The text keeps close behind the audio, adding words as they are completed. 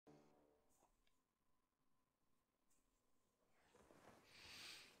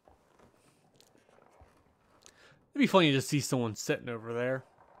It'd be funny to see someone sitting over there.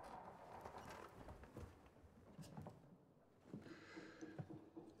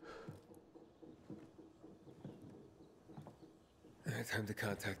 Time to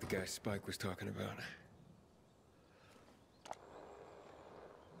contact the guy Spike was talking about.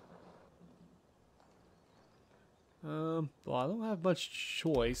 Well, I don't have much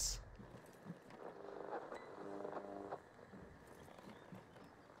choice.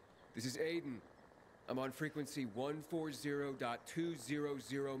 This is Aiden. I'm on frequency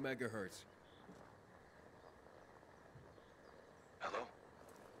 140.200 megahertz. Hello?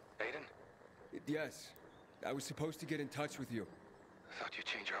 Aiden? Yes. I was supposed to get in touch with you. Thought you'd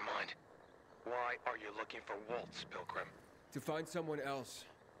change your mind. Why are you looking for Waltz, Pilgrim? To find someone else.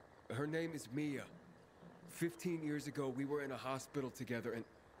 Her name is Mia. 15 years ago, we were in a hospital together and...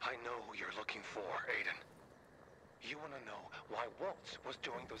 I know who you're looking for, Aiden. You want to know why Waltz was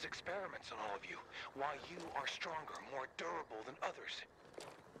doing those experiments on all of you. Why you are stronger, more durable than others.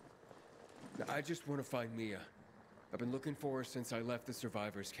 I just want to find Mia. I've been looking for her since I left the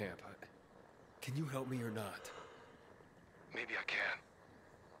survivors' camp. Can you help me or not? Maybe I can.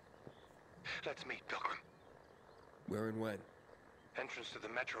 Let's meet, Pilgrim. Where and when? Entrance to the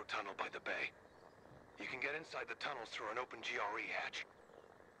metro tunnel by the bay. You can get inside the tunnels through an open GRE hatch.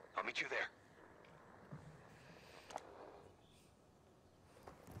 I'll meet you there.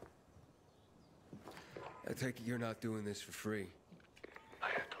 I take it you're not doing this for free. I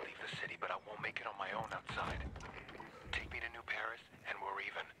have to leave the city, but I won't make it on my own outside. Take me to New Paris, and we're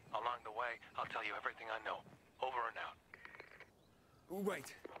even. Along the way, I'll tell you everything I know. Over and out.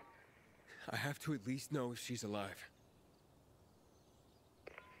 Wait. I have to at least know if she's alive.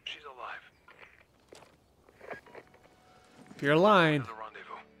 She's alive. If you're lying, To the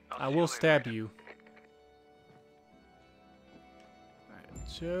rendezvous. I will stab you. Alright,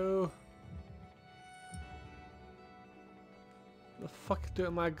 so... the fuck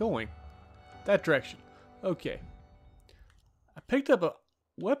am I going? That direction. Okay. I picked up a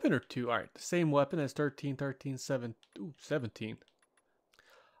weapon or two. Alright, the same weapon as 13, 13, 7, ooh, 17.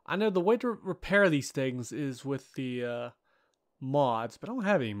 I know the way to repair these things is with the mods, but I don't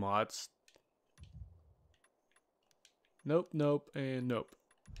have any mods. Nope, nope, and nope.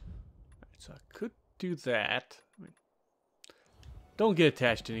 Alright, so I could do that. I mean, don't get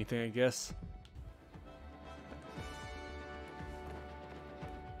attached to anything, I guess.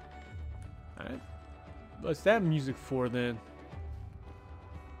 Alright. What's that music for then?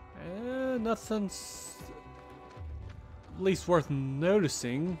 Nothing's at least worth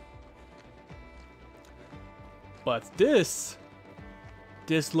noticing. But this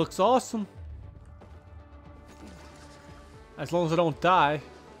looks awesome. As long as I don't die.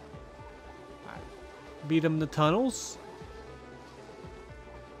 Alright. Beat him in the tunnels.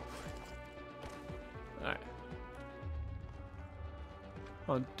 Alright.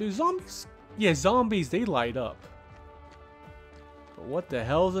 Oh, do zombies? Yeah, zombies, they light up. But what the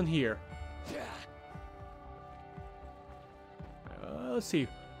hell's in here? Let's see.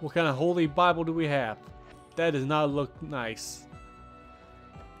 What kind of holy Bible do we have? That does not look nice.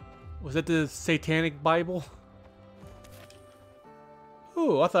 Was that the satanic Bible?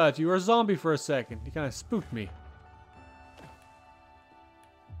 Ooh, I thought you were a zombie for a second. You kind of spooked me.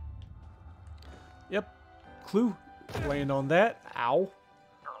 Yep. Clue. Land on that. Ow.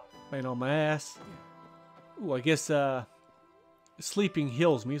 Land on my ass. Ooh, I guess sleeping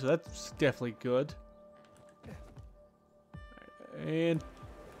heals me, so that's definitely good. And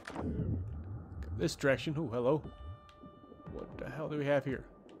this direction. Oh, hello. What the hell do we have here?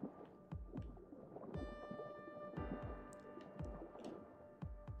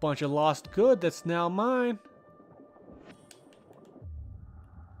 Bunch of lost good that's now mine.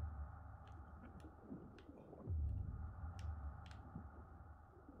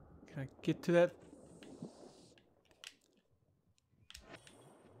 Can I get to that?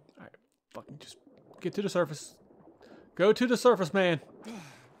 Alright, fucking just get to the surface. Go to the surface, man.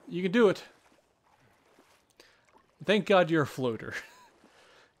 You can do it. Thank God you're a floater.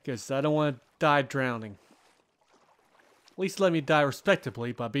 Because I don't want to die drowning. At least let me die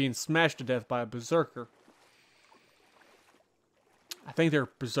respectably by being smashed to death by a berserker. I think they're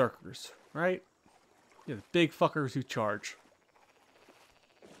berserkers, right? Yeah, the big fuckers who charge.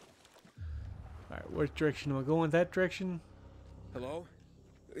 Alright, which direction am I going? That direction? Hello?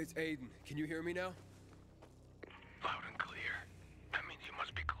 It's Aiden. Can you hear me now? Loud and clear. That means you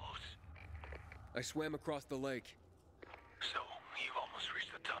must be close. I swam across the lake. So, you've almost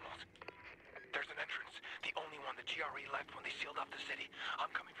reached the tunnels. There's an entrance. The only one the GRE left when they sealed off the city.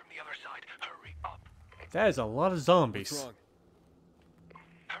 I'm coming from the other side. Hurry up. That is a lot of zombies. What's wrong?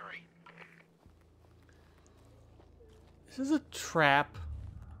 Hurry. Is this a trap?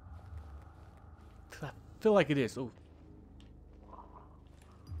 I feel like it is. Oh.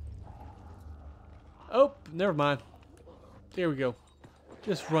 Oh, never mind. There we go.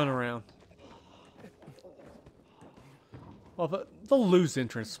 Just run around. Well, they'll lose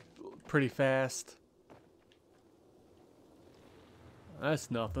entrance pretty fast. That's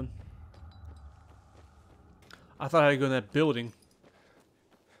nothing. I thought I had to go in that building.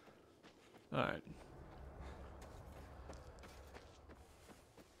 Alright.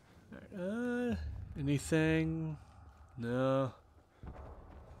 Anything? No.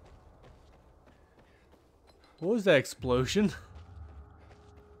 What was that explosion?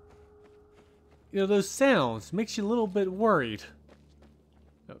 You know, those sounds makes you a little bit worried.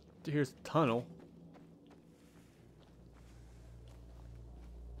 Oh, here's the tunnel.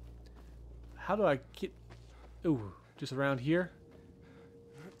 How do I get... Ooh, just around here?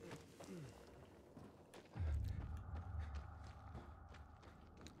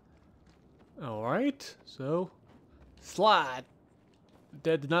 Alright, so... Slide!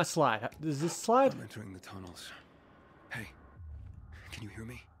 That did not slide. Does this slide? I'm entering the tunnels. Hey, can you hear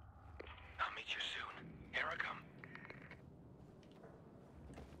me? I'll meet you soon. Here I come.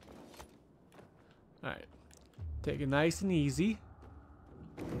 Alright. Take it nice and easy.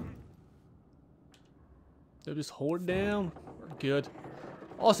 So just hold it down. We're good.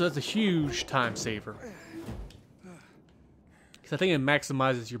 Also, that's a huge time saver. Because I think it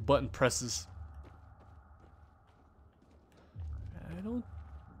maximizes your button presses. I don't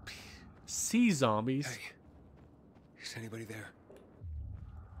see zombies. Hey, is anybody there?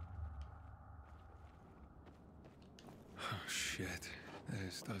 Oh shit,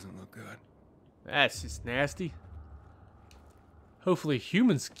 this doesn't look good. That's just nasty. Hopefully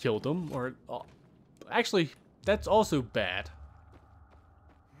humans killed them, or... actually, that's also bad.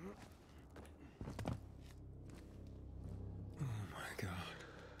 Oh my god.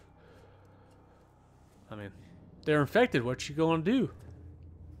 I mean, they're infected. What you gonna do?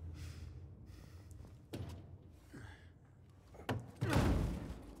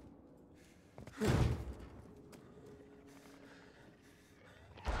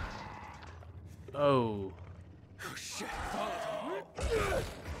 Oh. Oh shit.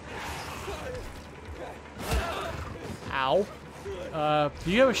 Ow.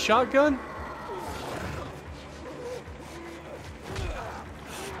 Do you have a shotgun?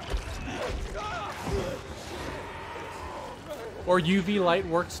 Or UV light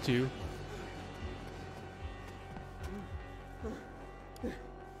works too.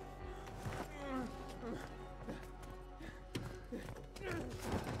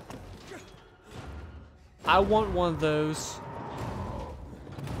 I want one of those.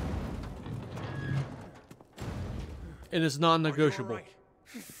 And it's non-negotiable. Right?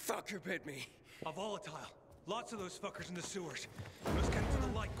 Fucker bit me. A volatile. Lots of those fuckers in the sewers. Let's get to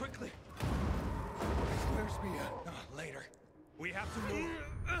the light quickly. Where's Mia? Later. We have to move.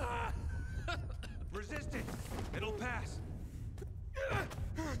 Resist it. It'll pass.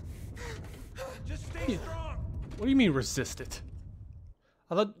 Just stay strong. What do you mean resist it?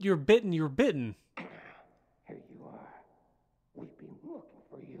 I thought you were bitten, you were bitten. Here you are. We've been looking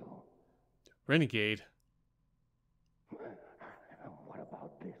for you. Renegade. What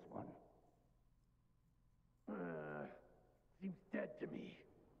about this one? Seems dead to me.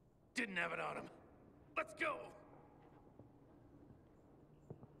 Didn't have it on him. Let's go.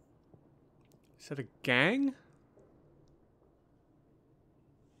 Is that a gang?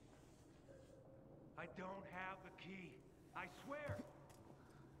 I don't have the key. I swear.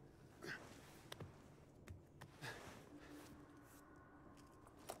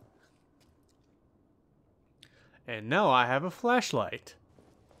 And now I have a flashlight.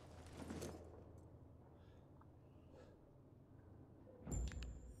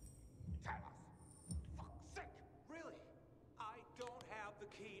 Fuck's sake. Really? I don't have the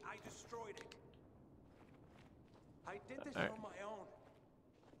key. I destroyed it. I did this All right. on my own.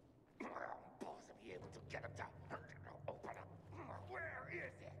 Boss will be able to get him to open up. Where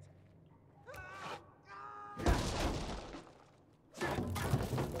is it?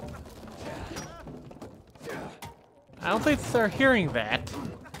 I don't think they're hearing that.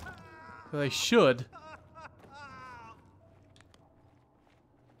 But they should.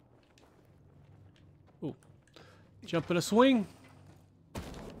 Ooh. Jump in a swing.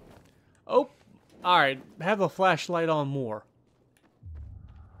 Oh. Alright. Have a flashlight on more.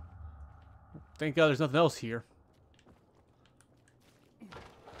 Thank God there's nothing else here.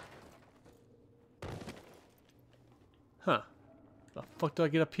 Huh. The fuck do I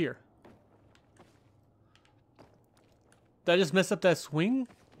get up here? Did I just mess up that swing?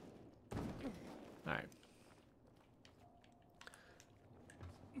 Alright.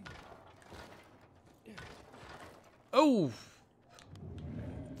 Oh!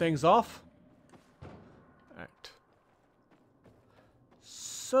 Things off. Alright.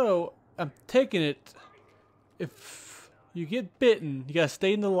 So, I'm taking it. If you get bitten, you gotta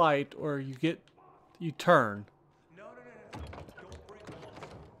stay in the light, or you turn. No. Don't break the law.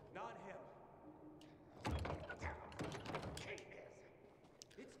 Not him.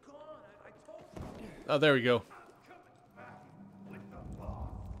 It's gone. I told you. Oh, there we go.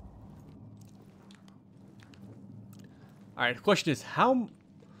 Alright, the question is, how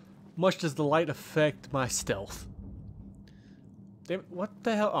much does the light affect my stealth? Damn, what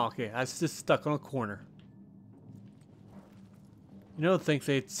the hell? Oh, okay, I was just stuck on a corner. You don't think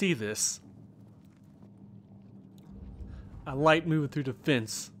they'd see this. A light moving through the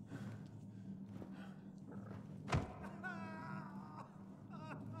fence.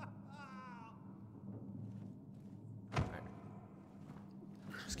 Alright.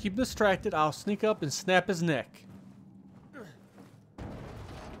 Just keep him distracted. I'll sneak up and snap his neck.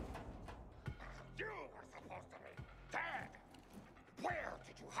 You were supposed to be dead. Where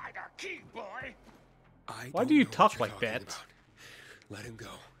did you hide our key, boy? Why do you talk like that? About. Let him go.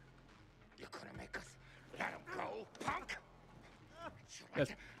 You're gonna make us let him go, punk? Should I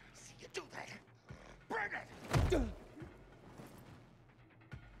That's- see you do that? Bring it!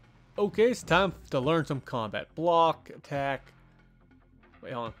 Okay, it's time to learn some combat. Block, attack.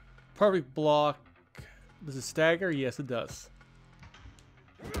 Wait, hold on. Perfect block. Does it stagger? Yes, it does.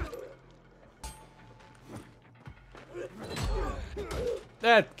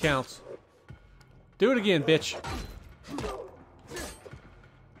 That counts. Do it again, bitch.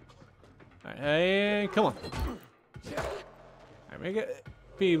 Alright, and come on. Alright, make it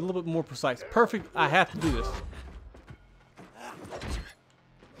be a little bit more precise. Perfect. I have to do this.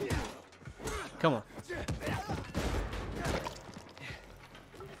 Come on.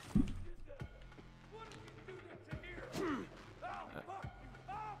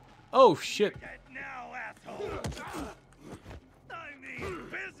 Oh shit. Now, asshole! I mean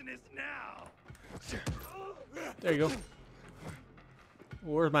business now! There you go.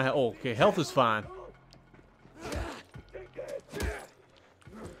 Where's my health? Oh, okay, health is fine.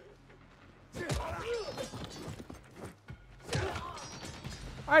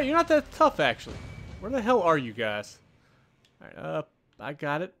 Alright, you're not that tough, actually. Where the hell are you guys? Alright, I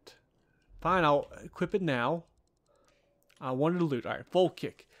got it. Fine, I'll equip it now. I wanted to loot. Alright, full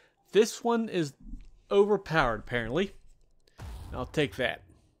kick. This one is overpowered, apparently. I'll take that.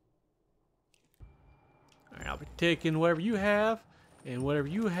 Alright, I'll be taking whatever you have, and whatever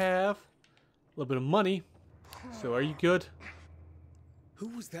you have. A little bit of money. So, are you good? Who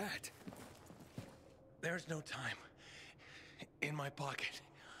was that? There's no time. In my pocket.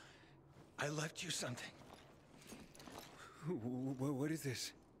 I left you something. What is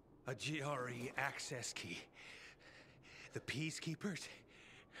this? A GRE access key. The Peacekeepers,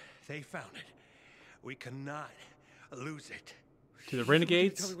 they found it. We cannot lose it. To the Tell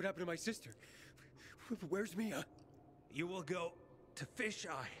Renegades? me what happened to my sister. Where's Mia? You will go to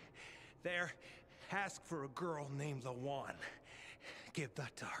Fisheye. There, ask for a girl named Lawan. Give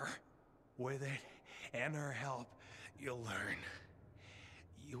that to her. With it and her help, you'll learn.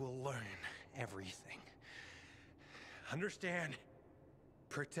 You will learn everything. Understand?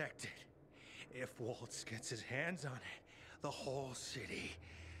 Protect it. If Waltz gets his hands on it, the whole city,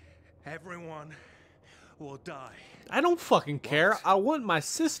 everyone will die. I don't fucking care. I want my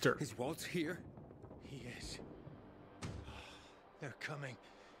sister. Is Waltz here? He is. They're coming.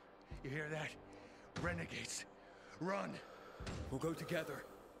 You hear that? Renegades. Run. We'll go together.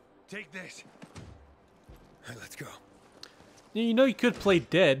 Take this. All right, let's go. You know you could play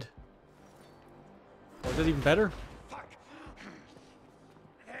dead. Or is that even better? Fuck!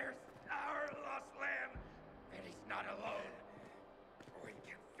 There's our lost lamb, and he's not alone. We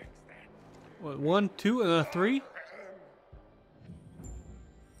can fix that. What, 1, 2, and a 3?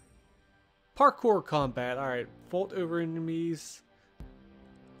 Parkour combat. Alright. Vault over enemies.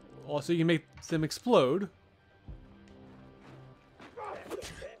 Also, you can make them explode.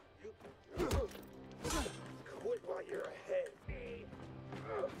 Quit while you're ahead.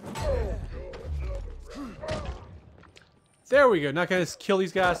 There we go. Now can I just kill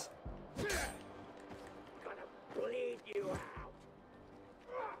these guys? Gonna bleed you out.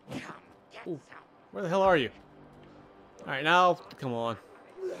 Come get Ooh. some. Where the hell are you? Alright, now, come on.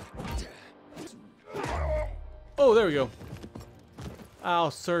 Oh, there we go. I'll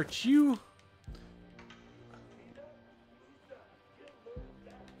search you.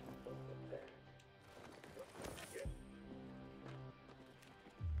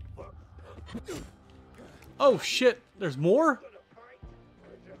 Oh shit, there's more?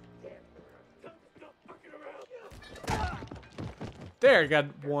 There, got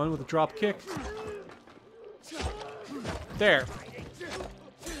one with a drop kick. There.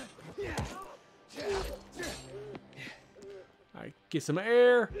 Alright, get some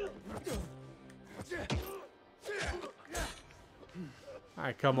air.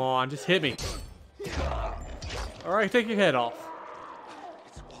 Alright, come on, just hit me. Alright, take your head off.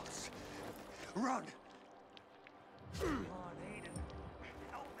 It's Wallace. Run! Come on, Aiden.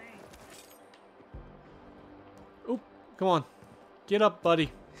 Help me. Oop, come on. Get up,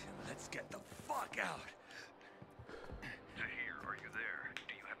 buddy. Let's get the fuck out. Tahir, are you there?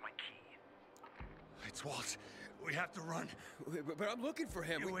 Do you have my key? It's Walt. We have to run. But I'm looking for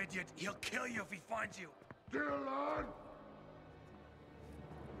him. You idiot. He'll kill you if he finds you. Dylan!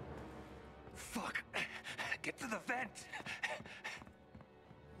 Fuck. Get to the vent.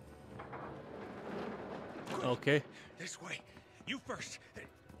 Okay. This way. You first.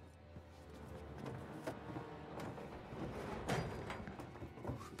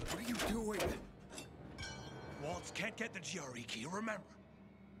 What are you doing? Waltz can't get the GRE key, remember.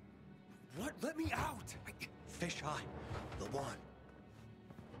 What? Let me out! Fish Eye. The one.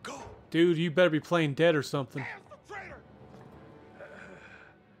 Go. Dude, you better be playing dead or something.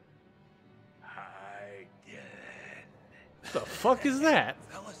 I did. What the fuck is that?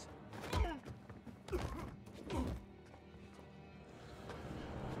 Fellas.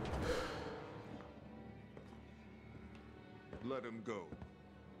 Let him go.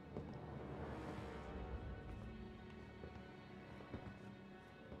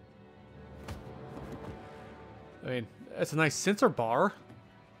 I mean, that's a nice sensor bar.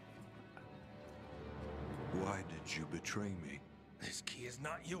 Why did you betray me? This key is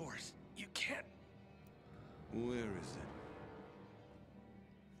not yours. You can't. Where is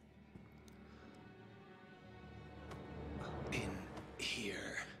it? In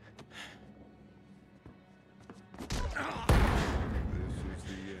here. This is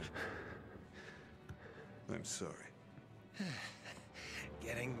the end. I'm sorry.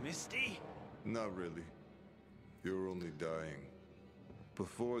 Getting misty? Not really. You're only dying.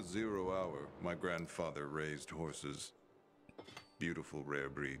 Before 0 hour, my grandfather raised horses. Beautiful rare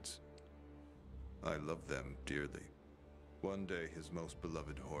breeds. I love them dearly. One day, his most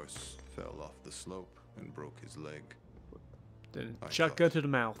beloved horse fell off the slope and broke his leg. Then I shotgun thought to the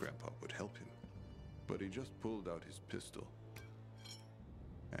mouth. Grandpa would help him, but he just pulled out his pistol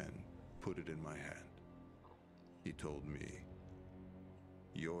and put it in my hand. He told me,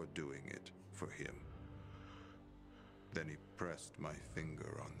 "You're doing it for him." Then he pressed my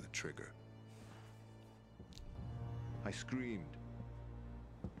finger on the trigger. I screamed.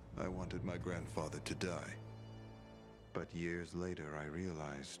 I wanted my grandfather to die. But years later, I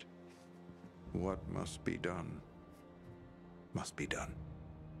realized what must be done must be done.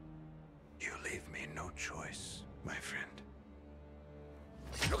 You leave me no choice, my friend.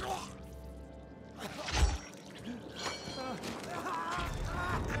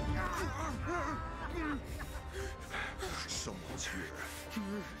 Someone's here.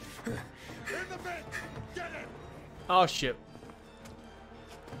 In the vent! Get it! Oh shit.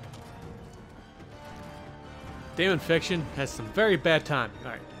 Damn infection has some very bad timing.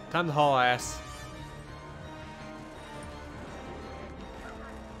 Alright, time to haul ass.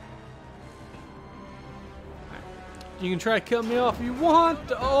 Alright. You can try to cut me off if you want.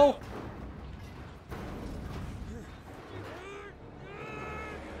 Oh!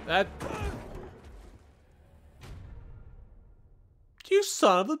 That... You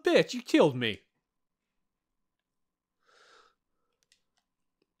son of a bitch, you killed me.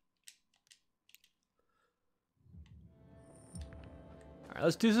 Alright,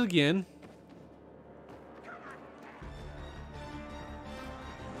 let's do this again.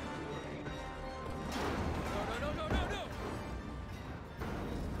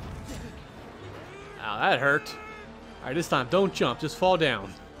 Ow, that hurt. Alright, this time, don't jump, just fall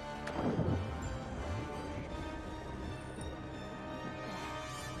down.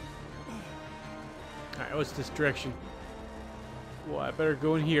 Alright, what's this direction? Well, I better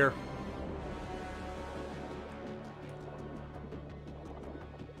go in here.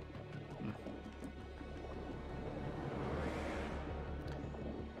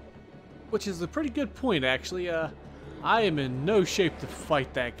 Which is a pretty good point, actually. I am in no shape to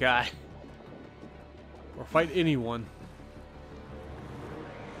fight that guy. Or fight anyone.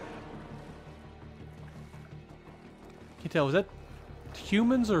 Can't tell, was that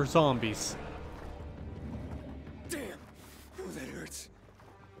humans or zombies? Damn! Oh, that hurts.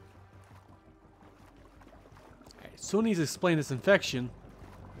 Alright, so needs to explain this infection.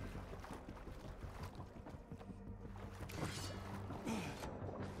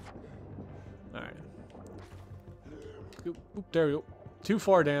 Alright. Oop, oop. there we go. Too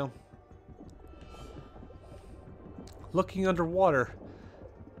far down. Looking underwater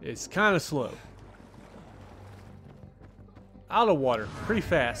is kind of slow. Out of water, pretty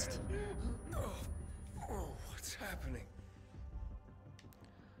fast. Oh, what's happening?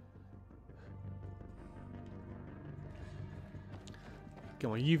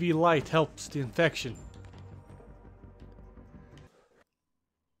 Come on, UV light helps the infection.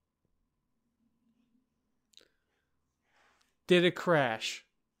 Did it crash?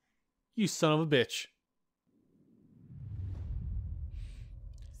 You son of a bitch.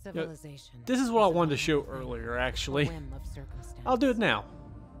 Civilization. This is what I wanted to show earlier, actually. Whim of circumstance. I'll do it now.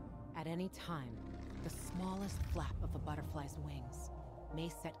 At any time, the smallest flap of a butterfly's wings may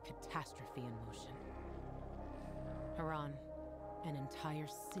set catastrophe in motion. Haran, an entire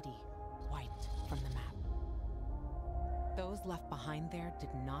city wiped from the map. Those left behind there did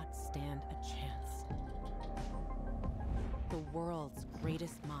not stand a chance. The world's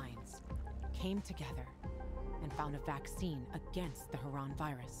greatest minds came together and found a vaccine against the Haran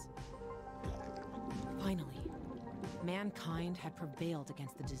virus. Finally, mankind had prevailed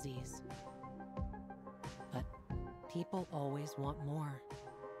against the disease. But people always want more.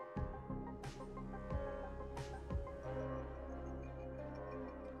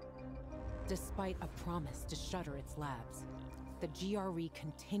 Despite a promise to shutter its labs, the GRE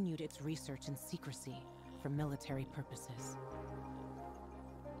continued its research in secrecy for military purposes.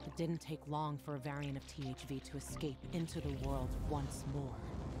 It didn't take long for a variant of THV to escape into the world once more.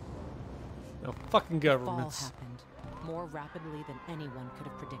 No fucking The fall governments. happened more rapidly than anyone could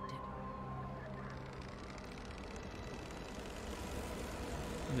have predicted.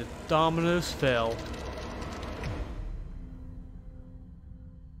 And the dominoes fell.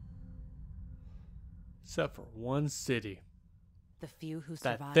 Except for one city The few who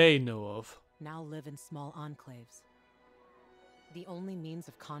that survived they know of. now live in small enclaves. The only means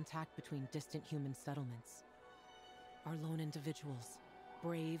of contact between distant human settlements are lone individuals,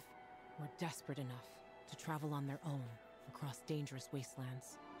 brave or desperate enough to travel on their own across dangerous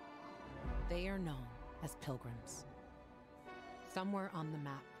wastelands. They are known as pilgrims. Somewhere on the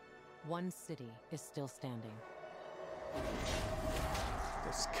map, one city is still standing.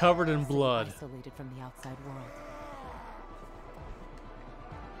 It's covered in blood. Isolated from the outside world.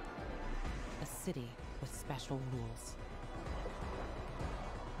 A city with special rules.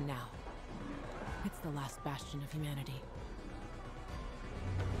 Now, it's the last bastion of humanity.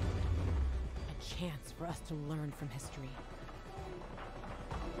 A chance for us to learn from history.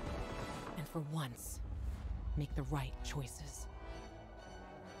 And for once, make the right choices.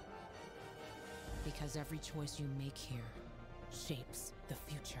 Because every choice you make here shapes the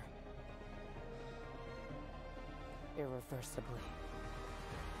future. Irreversibly.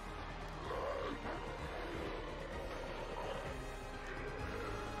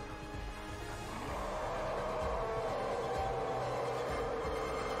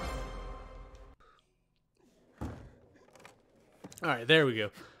 Alright, there we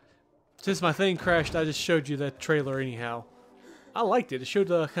go. Since my thing crashed, I just showed you that trailer anyhow. I liked it. It showed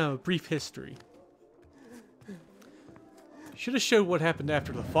a kind of a brief history. Should have showed what happened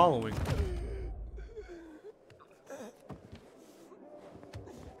after the following.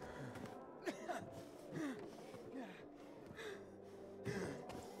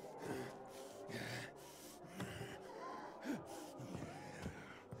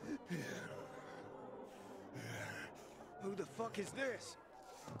 Who the fuck is this?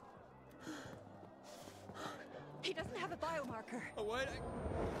 He doesn't have a biomarker. Oh, what?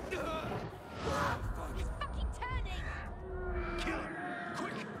 He's fucking turning! Kill him!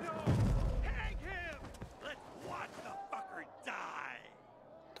 Quick! No! Hang him! Let's watch the fucker die!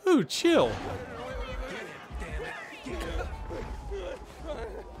 Dude, chill. Get him, damn it! Get him!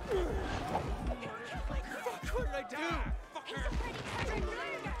 Fuck, what did I do? Fucker!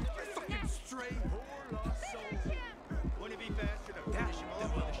 Fucking stray poor lost soul! Wouldn't it be faster to dash him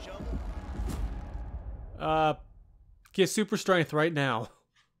off with a shovel? Get super strength right now.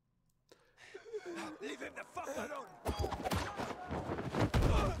 Leave him the fuck alone!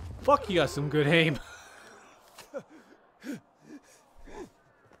 Fuck, you got some good aim.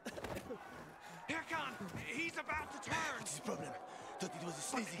 Here comes! He's about to turn! What's his problem? Thought it was a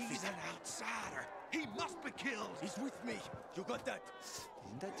sleazy He's an outsider! He must be killed! He's with me! You got that?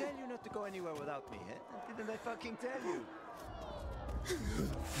 Didn't I tell you not to go anywhere without me, eh? Didn't I fucking tell you? Who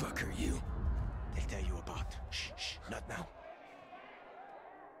the fuck are you? They'll tell you about. Shh, shh, not now.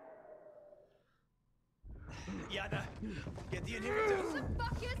 Yana, get the inhibitors. What the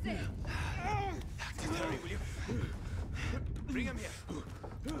fuck is it? Just hurry, will you? Bring him here.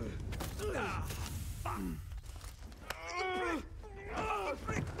 Ah, fuck.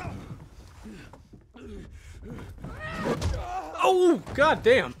 Ooh,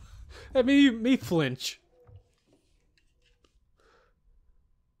 goddamn! That made me flinch.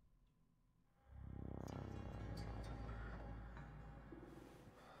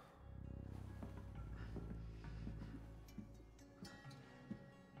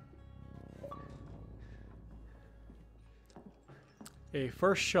 A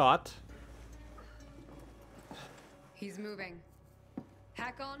first shot. He's moving.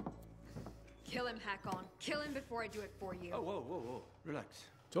 Hack on. Kill him, hack on. Kill him before I do it for you. Oh, whoa, whoa, whoa. Relax.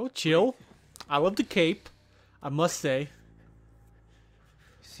 So chill. I love the cape, I must say.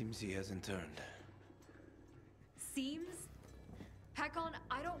 Seems he hasn't turned. Seems? Hack on,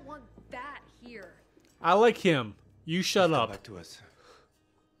 I don't want that here. I like him. You shut Come up. back to us.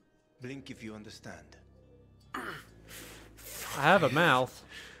 Blink if you understand. I have a mouth.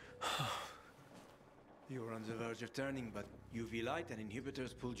 You were on the verge of turning, but UV light and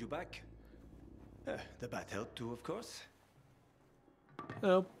inhibitors pulled you back. The bat helped too, of course.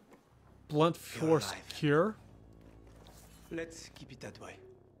 Oh, blunt force alive. cure. Let's keep it that way.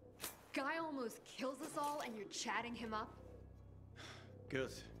 Guy almost kills us all and you're chatting him up?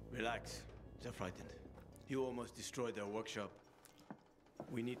 Girls, relax. They're frightened. You almost destroyed their workshop.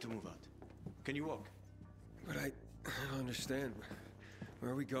 We need to move out. Can you walk? But I don't understand.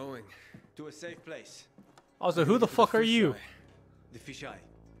 Where are we going? To a safe place. Also, who the fuck are you? The fisheye.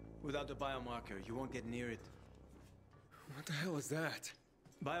 Without the biomarker, you won't get near it. What the hell is that?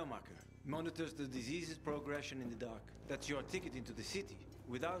 Biomarker monitors the disease's progression in the dark. That's your ticket into the city.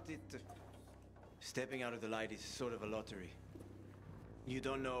 Without it, stepping out of the light is sort of a lottery. You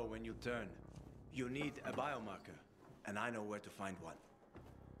don't know when you'll turn. You need a biomarker, and I know where to find one.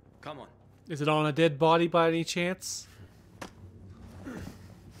 Come on. Is it on a dead body by any chance?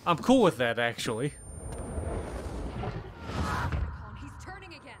 I'm cool with that, actually. He's turning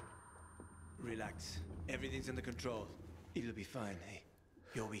again. Relax. Everything's under control. It'll be fine. Hey,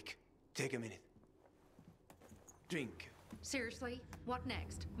 you're weak. Take a minute. Drink. Seriously? What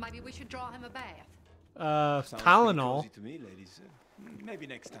next? Maybe we should draw him a bath. Sounds Tylenol. pretty cozy to me, ladies. Maybe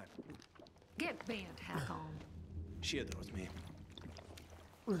next time. Get bent, hack on. She adores me.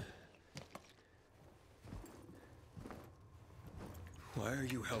 Why are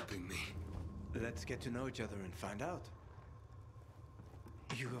you helping me? Let's get to know each other and find out.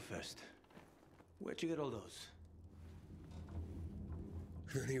 You go first. Where'd you get all those?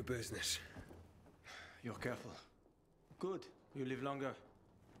 None of your business. You're careful. Good. You live longer.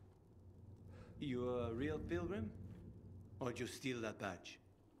 You a real pilgrim? Or did you steal that badge?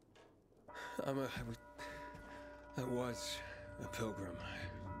 I was a pilgrim.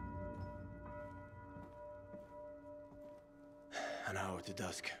 An hour to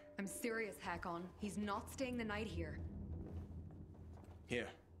dusk. I'm serious, hack on. He's not staying the night here. Here.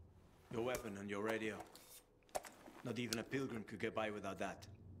 Your weapon and your radio. Not even a pilgrim could get by without that.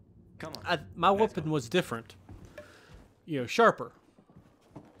 Come on. My let's weapon go. was different. You know, sharper.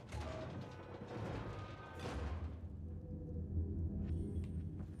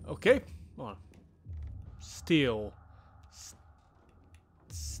 Okay. Hold on. Steel.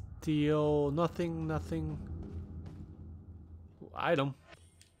 Steel. Nothing. Nothing. Item.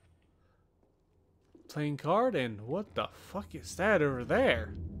 Playing card, and what the fuck is that over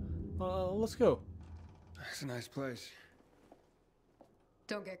there? Let's go. It's a nice place.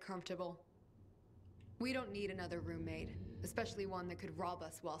 Don't get comfortable. We don't need another roommate, especially one that could rob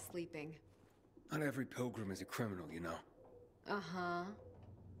us while sleeping. Not every pilgrim is a criminal, you know. Uh-huh.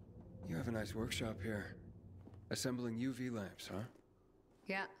 You have a nice workshop here. Assembling UV lamps, huh?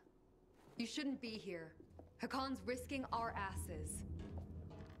 Yeah. You shouldn't be here. Hakon's risking our asses.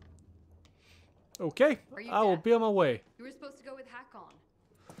 Okay, Are you I will deaf? be on my way. You were supposed to go with Hakon.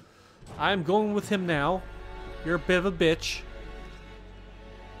 I'm going with him now. You're a bit of a bitch.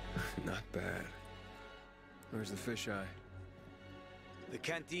 Not bad. Where's the fisheye? The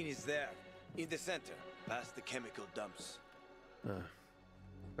canteen is there. In the center. Past the chemical dumps.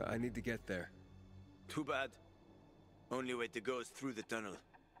 But I need to get there. Too bad. Only way to go is through the tunnel.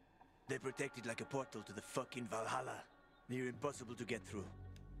 They protect it like a portal to the fucking Valhalla. Near impossible to get through.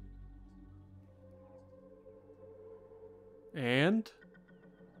 And?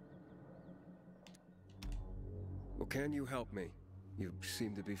 Well, can you help me? You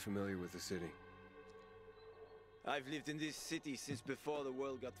seem to be familiar with the city. I've lived in this city since before the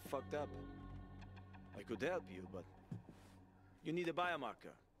world got fucked up. I could help you, but you need a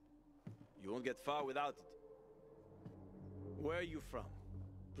biomarker. You won't get far without it. Where are you from?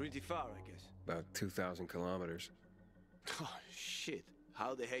 Pretty far, I guess. About 2,000 kilometers. Oh, shit.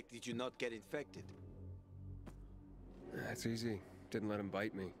 How the heck did you not get infected? That's easy. Didn't let him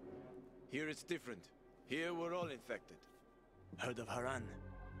bite me. Here it's different. Here we're all infected. Heard of Haran?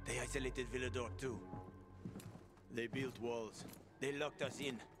 They isolated Villador too. They built walls. They locked us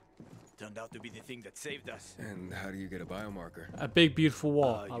in. Turned out to be the thing that saved us. And how do you get a biomarker? A big, beautiful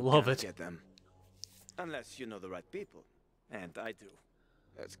wall. I love can't it. Get them. Unless you know the right people. And I do.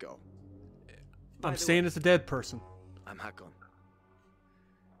 Let's go. I'm saying it's a dead person. I'm Hakon.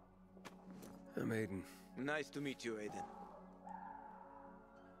 I'm Aiden. Nice to meet you, Aiden.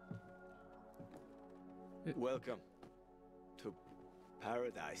 Welcome to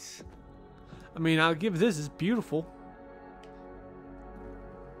paradise. I mean, I'll give this. It's beautiful.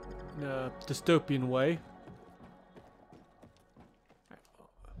 In a dystopian way.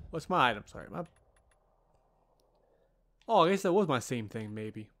 What's my item? Sorry. Oh, I guess that was my same thing,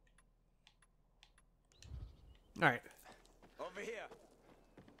 maybe. Alright. Over here.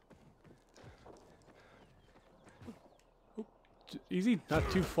 Easy, not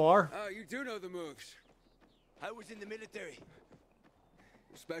too far. Oh, you do know the moves. I was in the military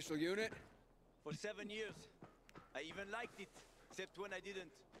Special unit? for 7 years. I even liked it, except when I didn't.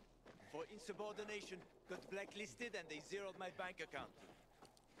 For insubordination, got blacklisted and they zeroed my bank account.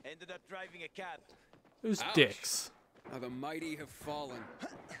 Ended up driving a cab. Who's Ouch. dicks? How the mighty have fallen.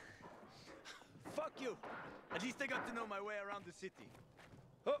 Fuck you! At least I got to know my way around the city.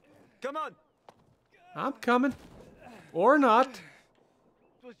 Oh, come on! I'm coming. Or not.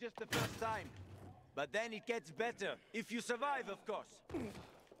 It was just the first time. But then it gets better. If you survive, of course.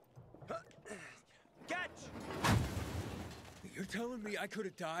 Catch! You're telling me I could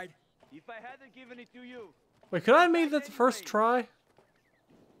have died? If I hadn't given it to you. Wait, could I have made that the first try?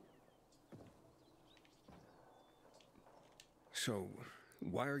 So,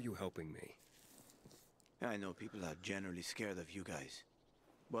 why are you helping me? I know people are generally scared of you guys.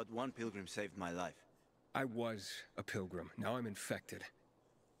 But one pilgrim saved my life. I was a pilgrim. Now I'm infected.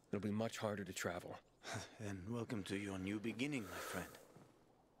 It'll be much harder to travel. Then welcome to your new beginning, my friend.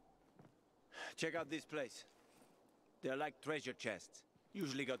 Check out this place. They're like treasure chests.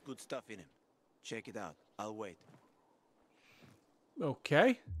 Usually got good stuff in them. Check it out. I'll wait.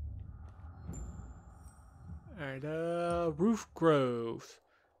 Okay. Alright, roof groves.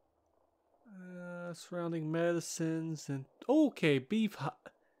 Surrounding medicines and... Okay, bee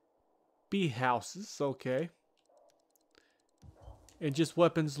houses. Okay. And just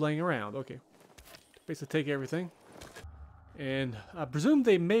weapons laying around. Okay. Basically take everything. And I presume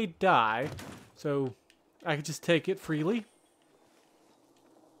they may die. So I could just take it freely.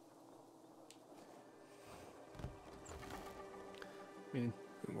 I mean...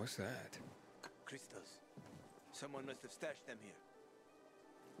 What's that? Crystals. Someone must have stashed them here.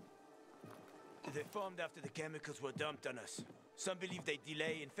 They formed after the chemicals were dumped on us. Some believe they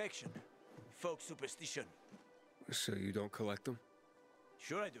delay infection. Folk superstition. So you don't collect them?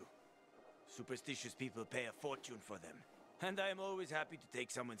 Sure I do. Superstitious people pay a fortune for them. And I am always happy to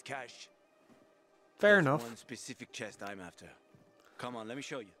take someone's cash. Fair There's enough. one specific chest I'm after. Come on, let me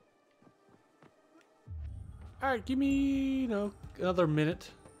show you. Alright, give me, another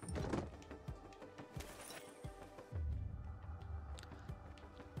minute.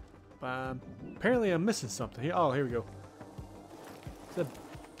 Apparently I'm missing something here. Oh, here we go. Is that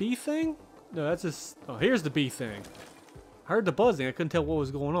bee thing? No, that's just... Oh, here's the bee thing. I heard the buzzing. I couldn't tell what was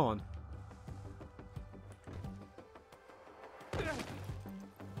going on.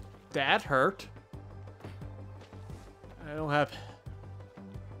 That hurt. I don't have...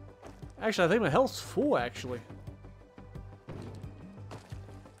 Actually, I think my health's full, actually.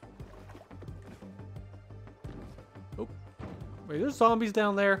 Oh. Wait, there's zombies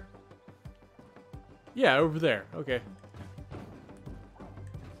down there? Yeah, over there. Okay.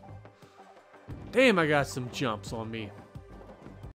 Damn, I got some jumps on me.